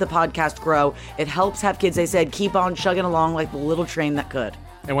helps the podcast grow. It helps Have Kids They Said keep on chugging along like the little train that could.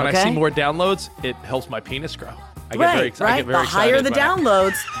 And when I see more downloads, it helps my penis grow. I get very excited. The higher the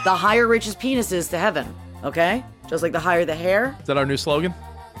downloads, the higher Rich's penis is to heaven. Okay? Just like the higher the hair. Is that our new slogan?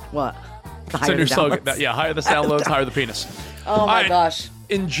 What? It's a new slogan. Yeah, higher the downloads, higher the penis. Oh my gosh.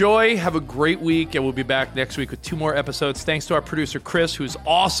 Enjoy. Have a great week. And we'll be back next week with 2 more episodes. Thanks to our producer, Chris, who's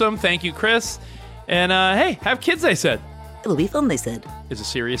awesome. Thank you, Chris. And hey, Have Kids They Said. It'll be fun, they said. Is a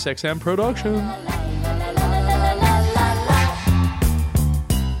SiriusXM production.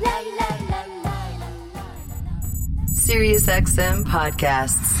 SiriusXM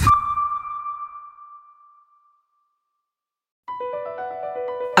podcasts.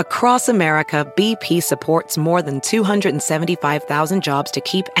 Across America, BP supports more than 275,000 jobs to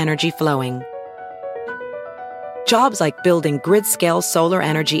keep energy flowing. Jobs like building grid-scale solar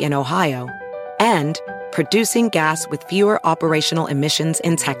energy in Ohio and producing gas with fewer operational emissions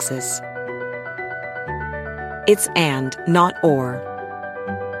in Texas. It's and, not or.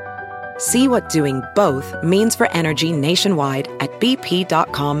 See what doing both means for energy nationwide at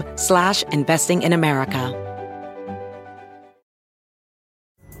bp.com/investing in America.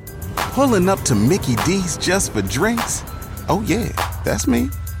 Pulling up to Mickey D's just for drinks? Oh yeah, that's me.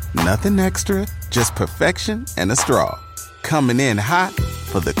 Nothing extra, just perfection and a straw. Coming in hot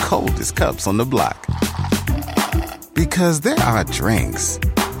for the coldest cups on the block. Because there are drinks.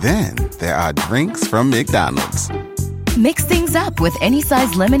 Then there are drinks from McDonald's. Mix things up with any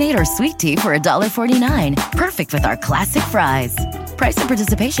size lemonade or sweet tea for $1.49. Perfect with our classic fries. Price and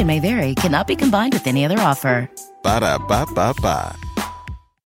participation may vary. Cannot be combined with any other offer. Ba-da-ba-ba-ba.